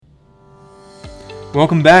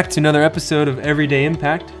Welcome back to another episode of Everyday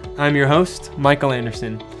Impact. I'm your host, Michael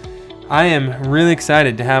Anderson. I am really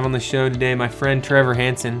excited to have on the show today my friend Trevor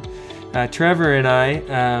Hanson. Trevor and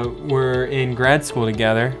I were in grad school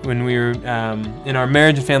together when we were in our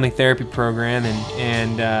marriage and family therapy program,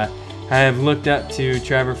 and I have looked up to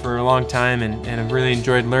Trevor for a long time, and I've really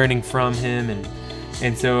enjoyed learning from him,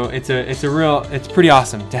 and so it's pretty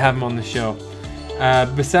awesome to have him on the show.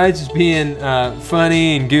 Besides just being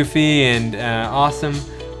funny and goofy and awesome,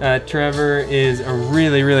 Trevor is a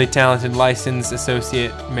really, really talented licensed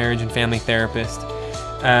associate marriage and family therapist.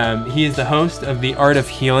 He is the host of the Art of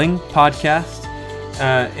Healing podcast,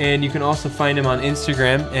 and you can also find him on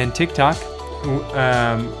Instagram and TikTok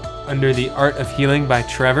under the Art of Healing by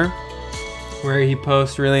Trevor, where he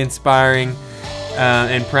posts really inspiring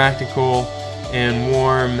and practical and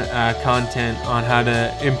warm content on how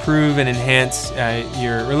to improve and enhance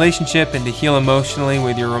your relationship and to heal emotionally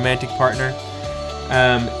with your romantic partner.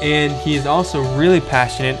 And he is also really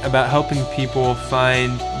passionate about helping people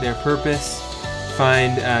find their purpose,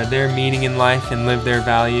 find their meaning in life, and live their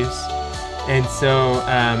values. And so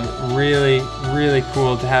really, really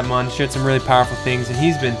cool to have him on. He shared some really powerful things, and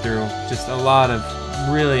he's been through just a lot of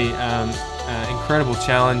really incredible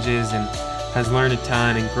challenges and has learned a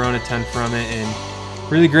ton and grown a ton from it,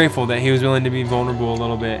 and really grateful that he was willing to be vulnerable a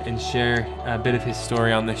little bit and share a bit of his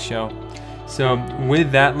story on this show. So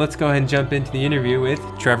with that, let's go ahead and jump into the interview with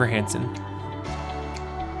Trevor Hanson.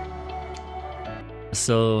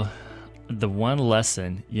 So the one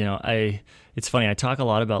lesson, it's funny, I talk a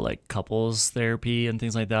lot about like couples therapy and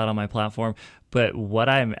things like that on my platform, but what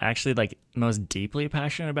I'm actually like most deeply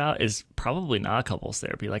passionate about is probably not couples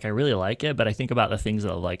therapy. Like I really like it, but I think about the things that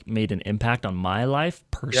have like made an impact on my life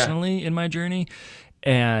personally in my journey.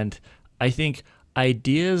 And I think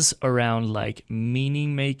ideas around like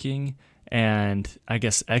meaning making and I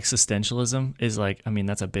guess existentialism is like,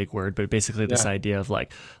 that's a big word, but basically this idea of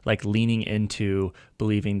like leaning into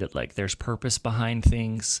believing that like there's purpose behind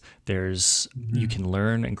things. There's, you can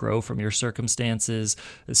learn and grow from your circumstances.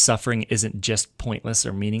 Suffering isn't just pointless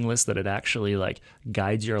or meaningless, that it actually like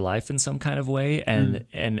guides your life in some kind of way. And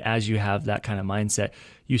as you have that kind of mindset,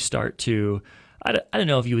 you start to, I don't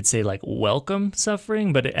know if you would say like welcome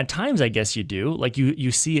suffering, but at times I guess you do. Like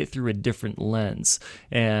you see it through a different lens,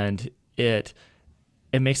 and it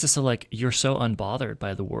makes it so like you're so unbothered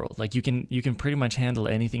by the world. Like you can pretty much handle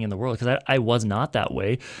anything in the world, because I was not that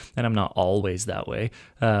way, and I'm not always that way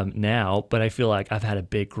now, but I feel like I've had a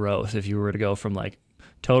big growth. If you were to go from like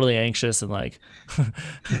totally anxious and like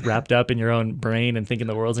wrapped up in your own brain and thinking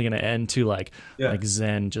the world's going to end to like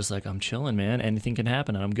Zen, just like I'm chilling, man, anything can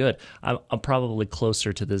happen and I'm good. I'm probably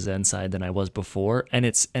closer to the Zen side than I was before, and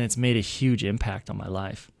it's made a huge impact on my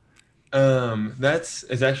life.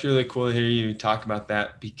 It's actually really cool to hear you talk about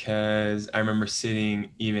that, because I remember sitting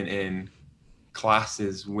even in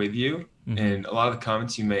classes with you, and a lot of the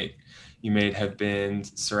comments you made have been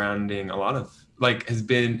surrounding a lot of like has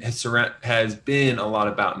been a lot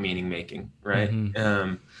about meaning making, right?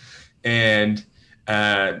 And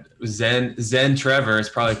Zen Trevor is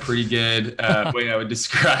probably a pretty good way I would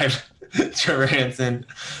describe Trevor Hanson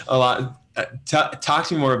a lot. Talk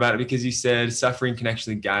to me more about it, because you said suffering can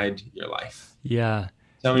actually guide your life. Yeah.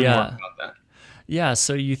 Tell me more about that. Yeah.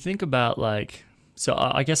 So you think about like, so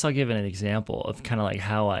I guess I'll give an example of kind of like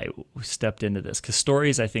how I stepped into this, because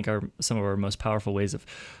stories I think are some of our most powerful ways of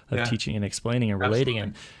teaching and explaining and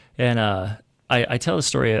relating. And I tell the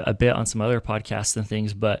story a bit on some other podcasts and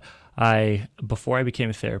things, but before I became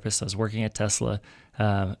a therapist, I was working at Tesla,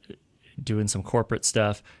 doing some corporate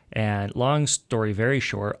stuff, and long story very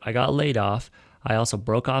short, I got laid off. I also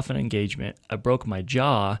broke off an engagement. I broke my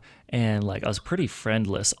jaw, and like I was pretty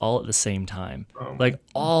friendless all at the same time,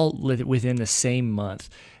 all within the same month.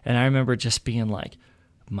 And I remember just being like,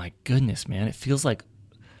 my goodness, man, it feels like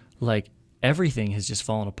everything has just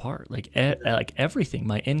fallen apart. Like everything,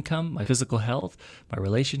 my income, my physical health, my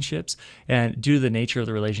relationships, and due to the nature of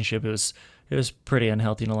the relationship, it was pretty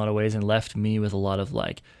unhealthy in a lot of ways, and left me with a lot of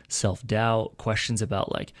like self-doubt, questions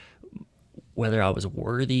about like whether I was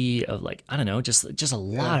worthy of like, I don't know, just a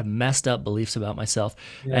lot of messed up beliefs about myself.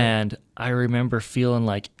 And I remember feeling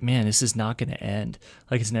like, man, this is not going to end.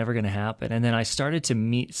 Like it's never going to happen. And then I started to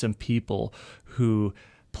meet some people who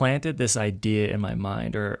planted this idea in my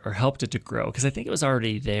mind, or helped it to grow, because I think it was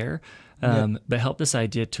already there, but helped this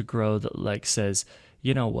idea to grow that like says,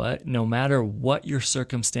 you know what, no matter what your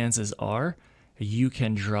circumstances are, you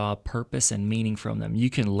can draw purpose and meaning from them. You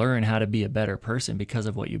can learn how to be a better person because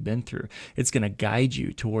of what you've been through. It's going to guide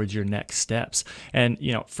you towards your next steps. And,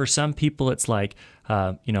 for some people, it's like,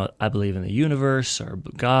 I believe in the universe or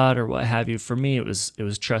God or what have you. For me, it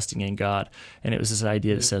was trusting in God. And it was this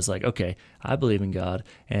idea that says like, okay, I believe in God.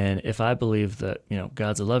 And if I believe that,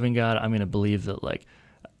 God's a loving God, I'm going to believe that like,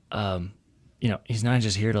 he's not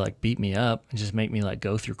just here to like beat me up and just make me like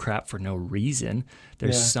go through crap for no reason.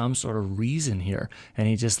 There's some sort of reason here. And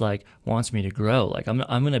he just like wants me to grow. Like I'm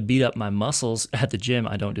going to beat up my muscles at the gym.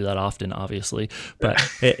 I don't do that often, obviously. But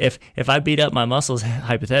if I beat up my muscles,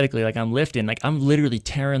 hypothetically, like I'm lifting, like I'm literally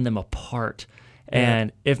tearing them apart.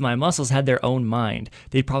 And if my muscles had their own mind,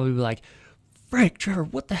 they'd probably be like, Frank, Trevor,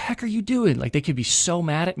 what the heck are you doing? Like they could be so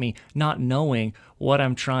mad at me, not knowing what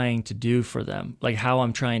I'm trying to do for them, like how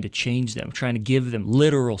I'm trying to change them, trying to give them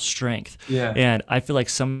literal strength. Yeah. And I feel like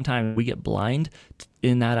sometimes we get blind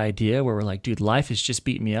in that idea where we're like, dude, life is just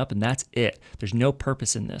beating me up and that's it. There's no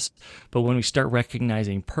purpose in this. But when we start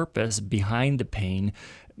recognizing purpose behind the pain,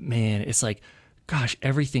 man, it's like, gosh,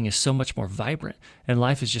 everything is so much more vibrant and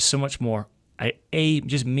life is just so much more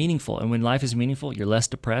just meaningful. And when life is meaningful, you're less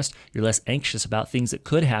depressed, you're less anxious about things that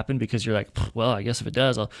could happen because you're like, well, I guess if it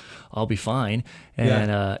does, I'll be fine.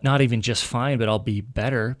 And not even just fine, but I'll be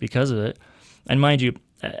better because of it. And mind you,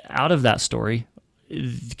 out of that story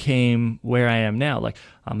came where I am now. Like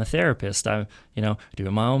I'm a therapist. I'm,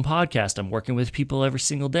 doing my own podcast. I'm working with people every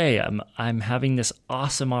single day. I'm having this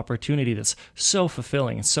awesome opportunity that's so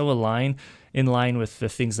fulfilling and so in line with the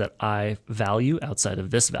things that I value outside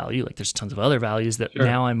of this value. Like there's tons of other values that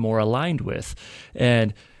now I'm more aligned with.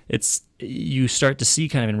 And you start to see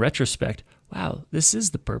kind of in retrospect, wow, this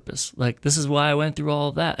is the purpose. Like this is why I went through all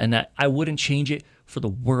of that. And I wouldn't change it for the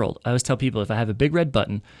world. I always tell people if I have a big red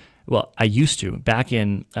button, well, I used to back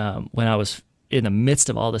in when I was in the midst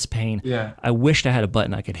of all this pain, I wished I had a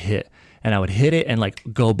button I could hit. And I would hit it and like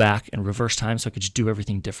go back and reverse time so I could just do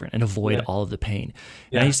everything different and avoid all of the pain.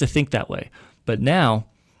 And I used to think that way. But now,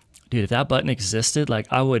 dude, if that button existed, like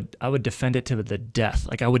I would defend it to the death.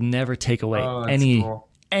 Like I would never take away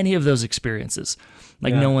any of those experiences.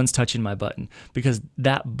 Like no one's touching my button because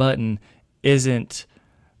that button isn't,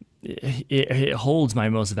 it holds my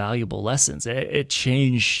most valuable lessons. It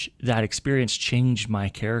changed, that experience changed my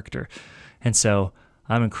character. And so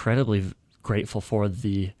I'm incredibly grateful for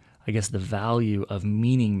the value of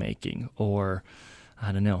meaning making, or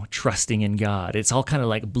I don't know, trusting in God. It's all kind of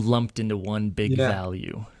like lumped into one big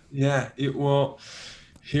value. Yeah. Well,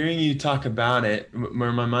 hearing you talk about it,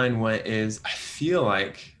 where my mind went is I feel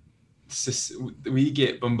like we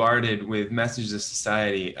get bombarded with messages of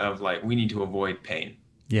society of like, we need to avoid pain.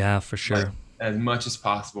 Yeah, for sure. Like, as much as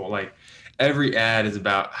possible. Like every ad is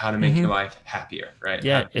about how to make your life happier, right?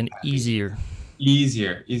 Yeah, and easier.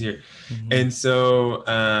 And so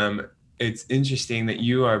it's interesting that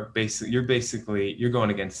you're going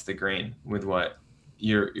against the grain with what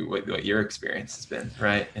your experience has been,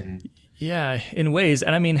 right? And yeah, in ways.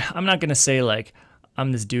 And I mean, I'm not gonna say like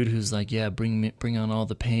I'm this dude who's like, yeah, bring on all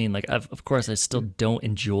the pain. Like of course I still don't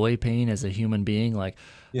enjoy pain as a human being. Like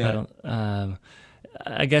I don't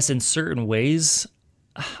I guess in certain ways,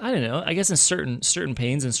 I don't know. I guess in certain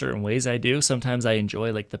pains in certain ways I do. Sometimes I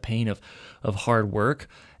enjoy like the pain of hard work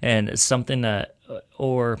and something that,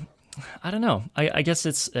 or I don't know. I guess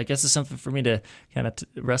it's something for me to kind of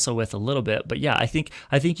wrestle with a little bit. But yeah, I think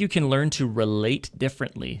you can learn to relate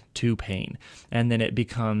differently to pain, and then it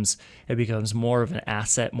becomes more of an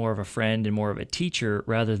asset, more of a friend, and more of a teacher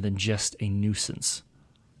rather than just a nuisance.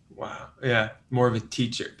 Wow. Yeah, more of a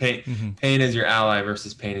teacher. Pain as your ally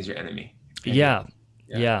versus pain as your enemy. Yeah.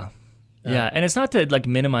 And it's not to like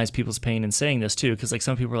minimize people's pain in saying this too, because like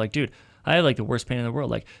some people are like, dude, I have like the worst pain in the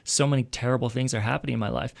world. Like so many terrible things are happening in my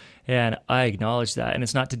life. And I acknowledge that. And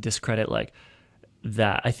it's not to discredit like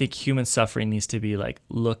that. I think human suffering needs to be like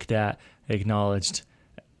looked at, acknowledged,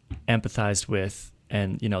 empathized with,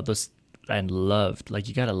 and those, and loved. Like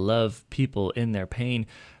you got to love people in their pain.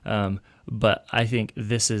 But I think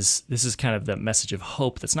this is kind of the message of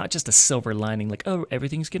hope. That's not just a silver lining, like, oh,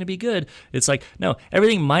 everything's going to be good. It's like, no,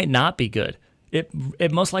 everything might not be good.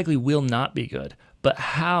 It most likely will not be good. But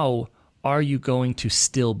how are you going to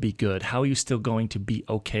still be good? How are you still going to be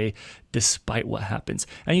okay despite what happens?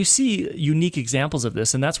 And you see unique examples of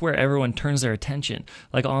this, and that's where everyone turns their attention.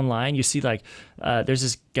 Like online, you see like there's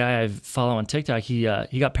this guy I follow on TikTok. He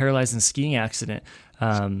got paralyzed in a skiing accident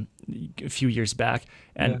a few years back,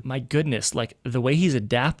 and my goodness, like the way he's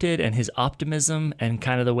adapted and his optimism and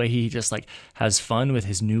kind of the way he just like has fun with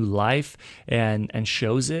his new life and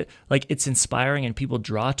shows it, like it's inspiring and people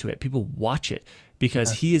draw to it. People watch it.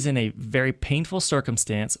 because he is in a very painful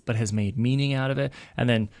circumstance, but has made meaning out of it, and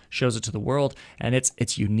then shows it to the world. And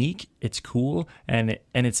it's unique, it's cool, and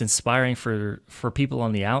it's inspiring for people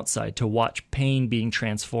on the outside to watch pain being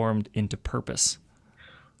transformed into purpose.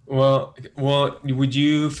 Well, would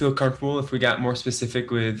you feel comfortable if we got more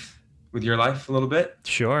specific with your life a little bit?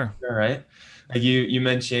 Sure. All right. Like you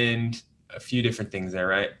mentioned a few different things there,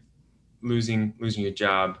 right? Losing your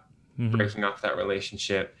job, breaking off that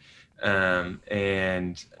relationship, and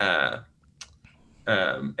that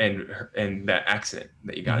accident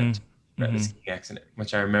that you got into, the skiing accident,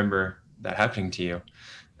 which I remember that happening to you.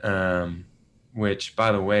 Which,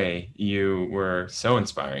 by the way, you were so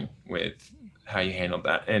inspiring with how you handled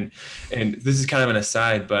that. And this is kind of an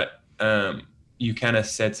aside, but you kind of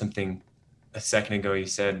said something a second ago. You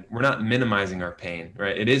said we're not minimizing our pain,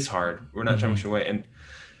 right? It is hard. We're not trying to push away,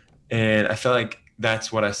 and I felt like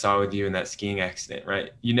that's what I saw with you in that skiing accident,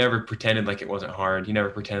 right? You never pretended like it wasn't hard. You never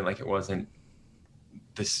pretended like it wasn't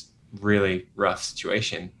this really rough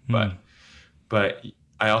situation. But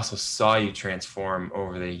I also saw you transform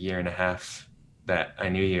over the year and a half that I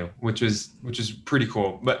knew you, which was pretty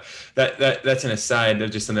cool. But that's an aside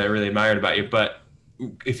of just something I really admired about you. But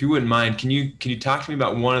if you wouldn't mind, can you talk to me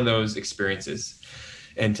about one of those experiences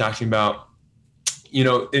and talk to me about,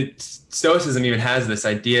 Stoicism even has this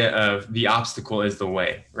idea of the obstacle is the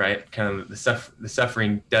way, right? Kind of the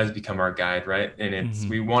suffering does become our guide, right? And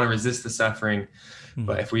we want to resist the suffering,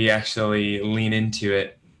 but if we actually lean into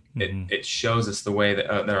it, it shows us the way that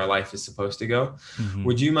our life is supposed to go.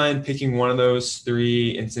 Would you mind picking one of those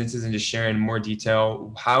three instances and just sharing more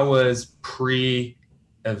detail? How was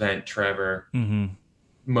pre-event Trevor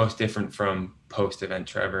most different from post-event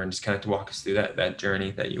Trevor, and just kind of to walk us through that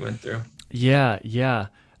journey that you went through? Yeah.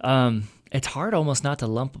 It's hard almost not to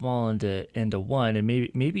lump them all into one, and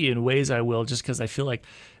maybe in ways I will, just because I feel like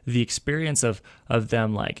the experience of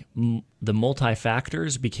them, like the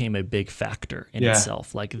multi-factors, became a big factor in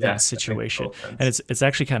itself, like that situation. And it's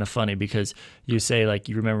actually kind of funny because you say, like,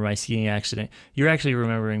 you remember my skiing accident. You're actually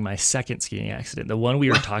remembering my second skiing accident. The one we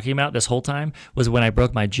were talking about this whole time was when I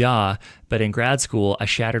broke my jaw, but in grad school I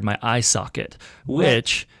shattered my eye socket,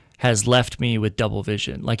 which has left me with double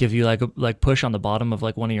vision. Like if you like push on the bottom of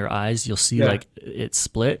like one of your eyes, you'll see like it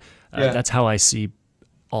split. That's how I see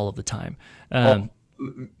all of the time.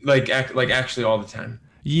 Like actually all the time.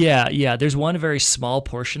 Yeah. There's one very small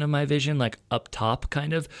portion of my vision, like up top,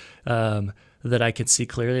 kind of, that I can see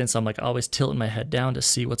clearly, and so I'm like always tilting my head down to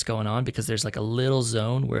see what's going on, because there's like a little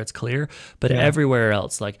zone where it's clear, but everywhere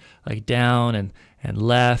else, like down and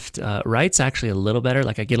left, right's actually a little better.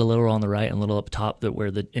 Like I get a little on the right and a little up top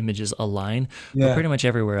where the images align, but pretty much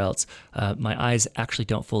everywhere else, my eyes actually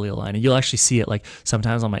don't fully align. And you'll actually see it like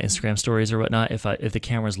sometimes on my Instagram stories or whatnot. If the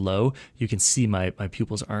camera's low, you can see my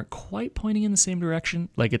pupils aren't quite pointing in the same direction.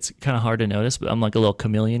 Like it's kind of hard to notice, but I'm like a little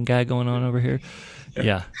chameleon guy going on over here.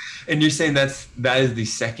 Yeah. And you're saying that is the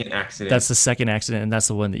second accident? That's the second accident, and that's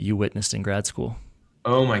the one that you witnessed in grad school.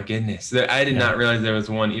 Oh my goodness. I did not realize there was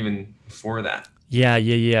one even before that.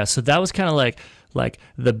 Yeah. So that was kind of like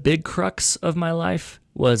the big crux of my life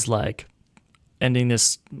was like ending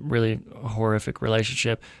this really horrific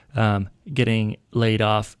relationship, getting laid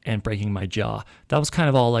off, and breaking my jaw. That was kind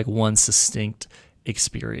of all like one succinct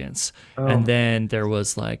experience. And then there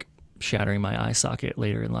was like shattering my eye socket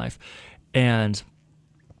later in life. And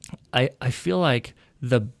I feel like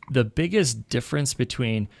the biggest difference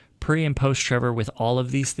between pre and post Trevor with all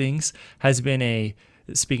of these things has been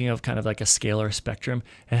speaking of kind of like a scale or a spectrum,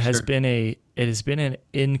 it has been an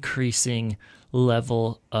increasing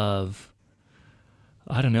level of,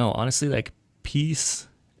 I don't know, honestly, like peace,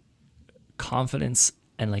 confidence,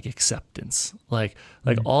 and like acceptance. Like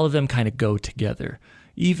all of them kind of go together.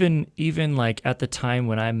 Even like at the time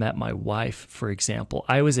when I met my wife, for example,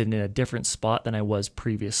 I was in a different spot than I was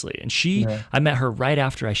previously. And I met her right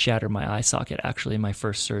after I shattered my eye socket, actually, in my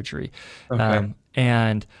first surgery. Okay.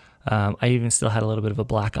 I even still had a little bit of a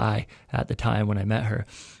black eye at the time when I met her,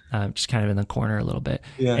 just kind of in the corner a little bit.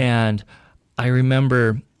 Yeah. And I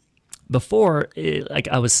remember before,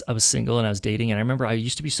 I was single and I was dating, and I remember I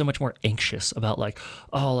used to be so much more anxious about like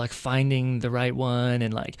finding the right one,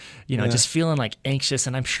 and like, just feeling like anxious.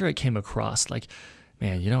 And I'm sure it came across like,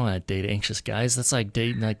 man, you don't want to date anxious guys. That's like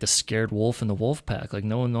dating like the scared wolf in the wolf pack. Like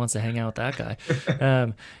no one wants to hang out with that guy.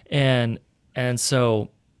 And so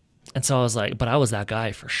I was like, but I was that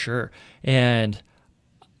guy for sure. And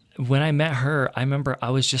when I met her, I remember I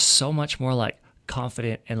was just so much more like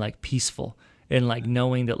confident and like peaceful. And like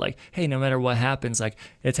knowing that like, hey, no matter what happens, like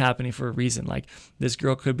it's happening for a reason. Like this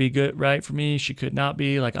girl could be good, right, for me. She could not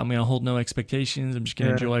be. Like I'm going to hold no expectations. I'm just going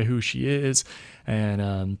to enjoy who she is.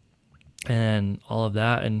 And and all of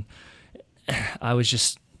that. And I was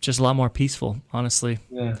just a lot more peaceful, honestly.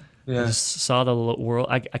 Yeah. I Yeah. just saw the world.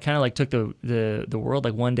 I kind of like took the world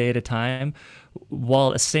like one day at a time, while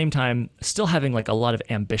at the same time still having like a lot of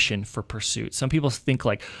ambition for pursuit. Some people think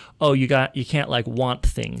like, oh, you can't like want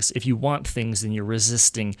things. If you want things, then you're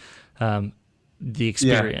resisting the Yeah.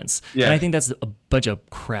 experience. And I Yeah. think that's a bunch of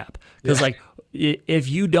crap. Because Yeah. like if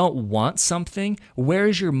you don't want something, where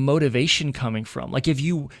is your motivation coming from? Like if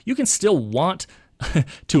you can still want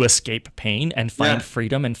to escape pain and find Yeah.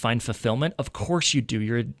 freedom and find fulfillment. Of course you do.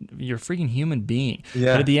 You're a freaking human being. But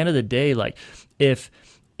at Yeah. the end of the day, like if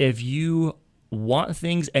you want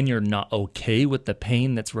things and you're not okay with the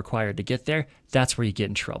pain that's required to get there, that's where you get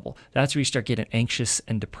in trouble. That's where you start getting anxious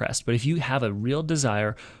and depressed. But if you have a real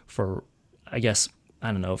desire for, I guess,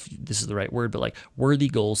 I don't know if this is the right word, but like worthy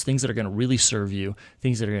goals, things that are going to really serve you,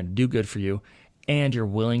 things that are going to do good for you, and you're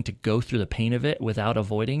willing to go through the pain of it without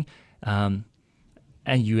avoiding,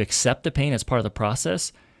 and you accept the pain as part of the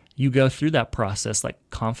process, you go through that process like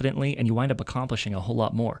confidently, and you wind up accomplishing a whole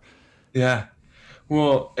lot more. Yeah.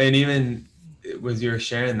 Well, and even as you were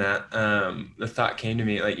sharing that, the thought came to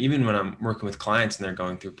me, like even when I'm working with clients and they're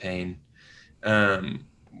going through pain, um,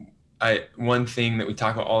 one thing that we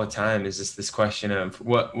talk about all the time is just this question of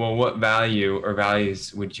what value or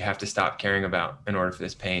values would you have to stop caring about in order for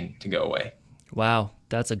this pain to go away? Wow,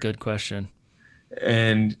 that's a good question.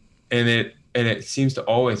 And it seems to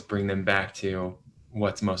always bring them back to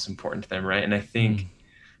what's most important to them, right? And I think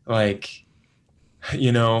like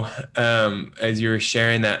as you were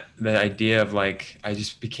sharing that idea of like, I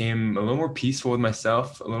just became a little more peaceful with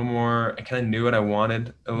myself, a little more, I kind of knew what I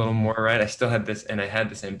wanted a little more, right? I still had this, and I had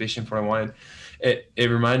this ambition for what I wanted. It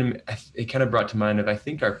reminded me, it kind of brought to mind of, I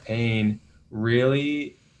think our pain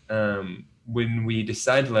really, when we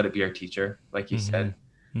decide to let it be our teacher, like you Mm-hmm. said,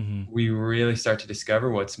 Mm-hmm. we really start to discover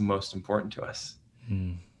what's most important to us.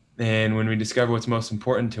 Mm-hmm. And when we discover what's most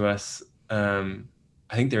important to us,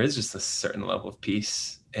 I think there is just a certain level of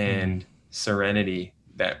peace and serenity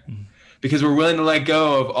that, because we're willing to let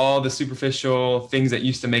go of all the superficial things that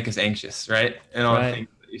used to make us anxious, right? And all the Right. things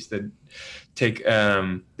that used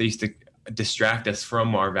to they used to distract us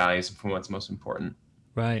from our values and from what's most important.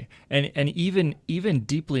 Right. And even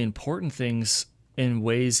deeply important things in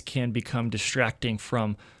ways can become distracting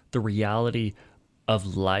from the reality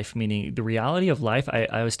of life. Meaning the reality of life,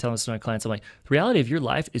 I was telling some of my clients, I'm like, the reality of your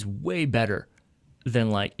life is way better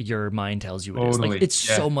than like your mind tells you it is. Like Totally. it's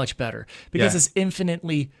Yeah. so much better because Yeah. it's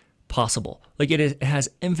infinitely possible. Like it has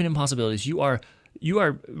infinite possibilities. You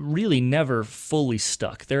are really never fully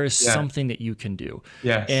stuck. There is Yeah. something that you can do.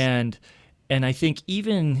 Yes. And I think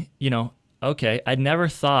even, okay, I never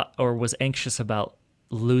thought or was anxious about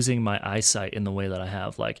losing my eyesight in the way that I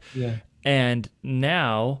have. Like, Yeah. and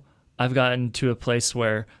now I've gotten to a place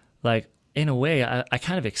where, like, in a way, I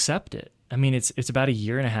kind of accept it. I mean, it's about a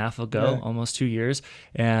year and a half ago, Yeah. almost 2 years,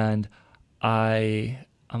 and I'm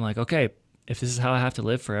like, okay, if this is how I have to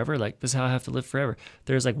live forever, like this is how I have to live forever.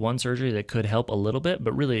 There's like one surgery that could help a little bit,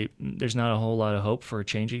 but really, there's not a whole lot of hope for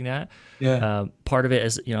changing that. Yeah. Part of it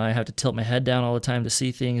is, I have to tilt my head down all the time to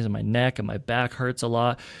see things, and my neck and my back hurts a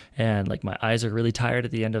lot, and like my eyes are really tired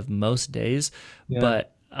at the end of most days. Yeah.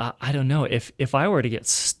 But I don't know if I were to get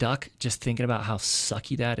stuck just thinking about how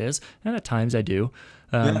sucky that is, and at times I do,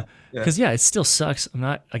 Yeah. because it still sucks. I'm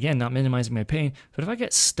not minimizing my pain, but if I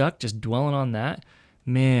get stuck just dwelling on that,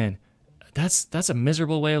 man, that's a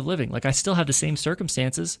miserable way of living. Like I still have the same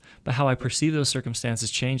circumstances, but how I perceive those circumstances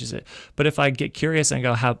changes it. But if I get curious and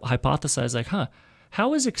go hypothesize, like,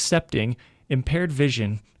 how is accepting impaired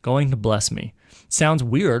vision going to bless me? Sounds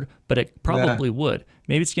weird, but it probably would.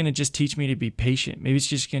 Maybe it's going to just teach me to be patient. Maybe it's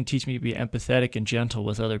just going to teach me to be empathetic and gentle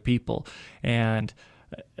with other people. And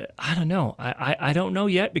I don't know. I don't know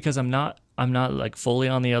yet because I'm not like fully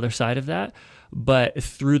on the other side of that. But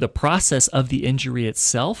through the process of the injury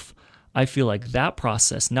itself, I feel like that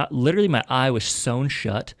process, not literally my eye was sewn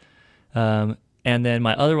shut. And then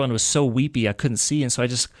my other one was so weepy I couldn't see. And so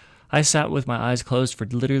I sat with my eyes closed for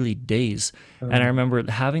literally days. And I remember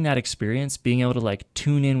having that experience, being able to like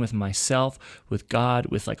tune in with myself, with God,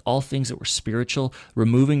 with like all things that were spiritual,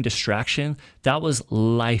 removing distraction. That was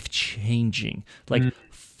life changing, like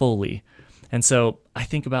fully. And so I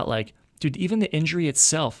think about like, dude, even the injury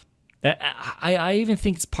itself, I even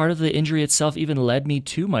think it's part of the injury itself even led me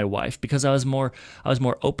to my wife because I was more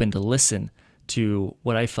open to listen to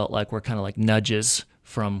what I felt like were kind of like nudges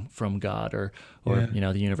from God or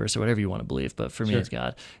the universe or whatever you want to believe, but for me it's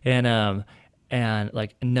God. And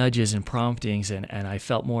like nudges and promptings and I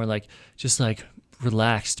felt more like just like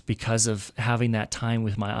relaxed because of having that time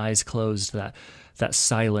with my eyes closed, that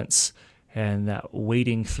silence. and that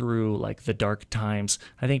wading through like the dark times,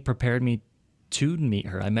 I think prepared me to meet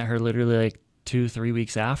her. I met her literally like 2-3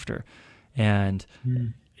 weeks after. And,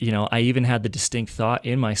 I even had the distinct thought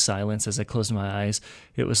in my silence as I closed my eyes.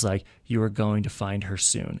 It was like, you are going to find her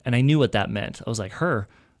soon. And I knew what that meant. I was like, her?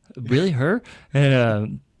 Really, her?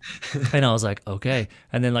 And I was like, okay.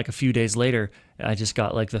 And then like a few days later, I just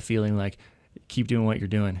got like the feeling like, keep doing what you're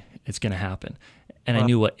doing. It's going to happen. And I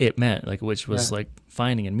knew what it meant, like, which was like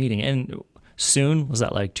finding and meeting. And soon, was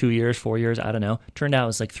that like 2 years, 4 years? I don't know. Turned out it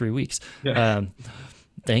was like 3 weeks. Yeah.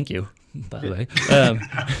 Thank you, by the way.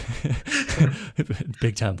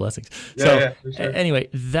 Big time blessings. For sure. Anyway,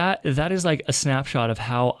 that is like a snapshot of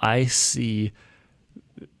how I see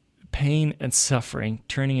pain and suffering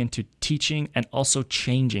turning into teaching and also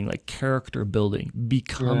changing, like character building,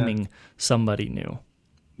 becoming somebody new.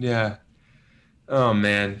 Yeah. Oh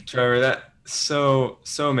man, Trevor, that's so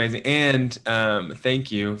amazing. And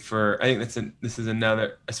thank you for, I think this is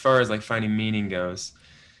another, as far as like finding meaning goes,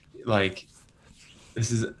 like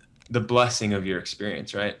this is the blessing of your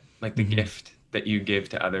experience, right? Like the gift that you give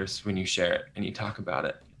to others when you share it and you talk about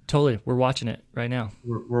it. Totally. We're watching it right now.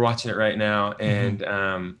 We're watching it right now. And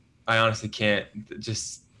I honestly can't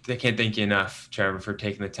thank you enough, Trevor, for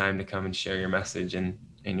taking the time to come and share your message and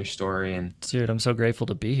your story. And dude, I'm so grateful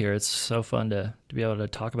to be here. It's so fun to be able to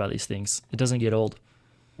talk about these things. It doesn't get old.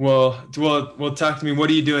 Well, talk to me. What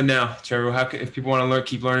are you doing now, Trevor? If people want to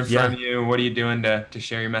keep learning from you, what are you doing to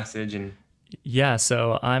share your message? And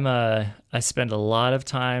so I spend a lot of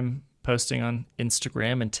time posting on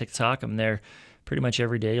Instagram and TikTok. I'm there pretty much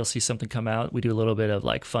every day. You'll see something come out. We do a little bit of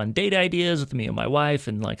like fun date ideas with me and my wife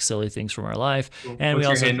and like silly things from our life. Cool. And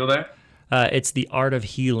what's your handle there? It's The Art of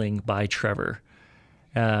Healing by Trevor.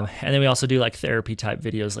 And then we also do like therapy type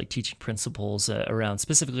videos, like teaching principles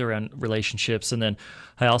specifically around relationships. And then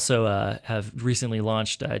I also have recently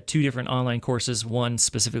launched 2 different online courses, one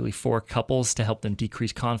specifically for couples to help them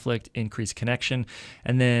decrease conflict, increase connection,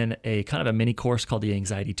 and then a kind of a mini course called the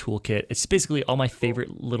Anxiety Toolkit. It's basically all my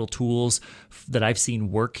favorite little tools that I've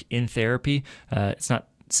seen work in therapy. It's not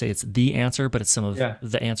say it's the answer, but it's some of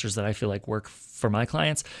the answers that I feel like work for my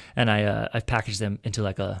clients. And I've packaged them into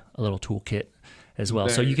like a little toolkit as well.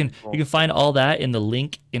 So you can find all that in the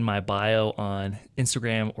link in my bio on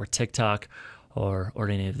Instagram or TikTok or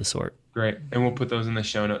any of the sort. Great. And we'll put those in the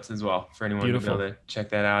show notes as well for anyone to be able to check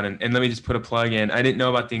that out. And let me just put a plug in. I didn't know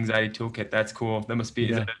about the Anxiety Toolkit. That's cool. That must be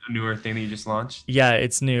is it a newer thing that you just launched? Yeah,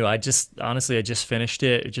 it's new. I just finished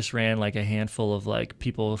it. It just ran like a handful of like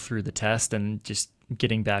people through the test and just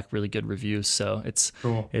getting back really good reviews. So it's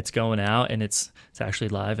cool. It's going out and it's actually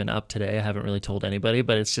live and up today. I haven't really told anybody,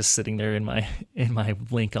 but it's just sitting there in my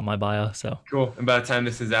link on my bio. So cool. And by the time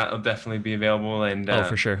this is out, it'll definitely be available. And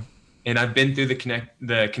for sure. And I've been through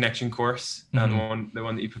the connection course, the one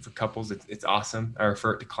that you put for couples. It's awesome. I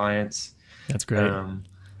refer it to clients. That's great.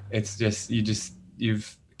 It's just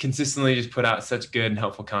you've consistently just put out such good and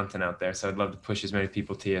helpful content out there. So I'd love to push as many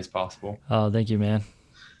people to you as possible. Oh, thank you, man.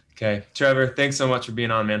 Okay, Trevor, thanks so much for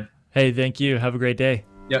being on, man. Hey, thank you. Have a great day.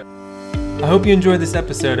 Yep. I hope you enjoyed this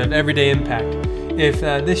episode of Everyday Impact. If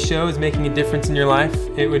this show is making a difference in your life,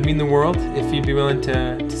 it would mean the world if you'd be willing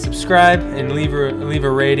to subscribe and leave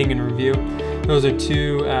a rating and review. Those are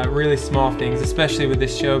 2 really small things, especially with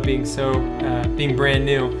this show being being brand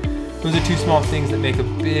new. Those are 2 small things that make a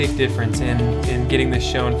big difference in getting this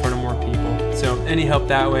show in front of more people. So any help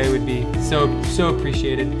that way would be so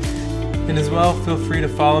appreciated. And as well, feel free to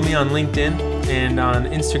follow me on LinkedIn and on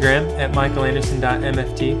Instagram at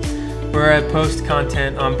michaelanderson.mft, where I post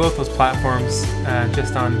content on both those platforms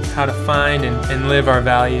just on how to find and live our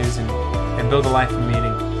values and build a life of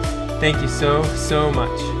meaning. Thank you so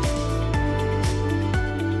much.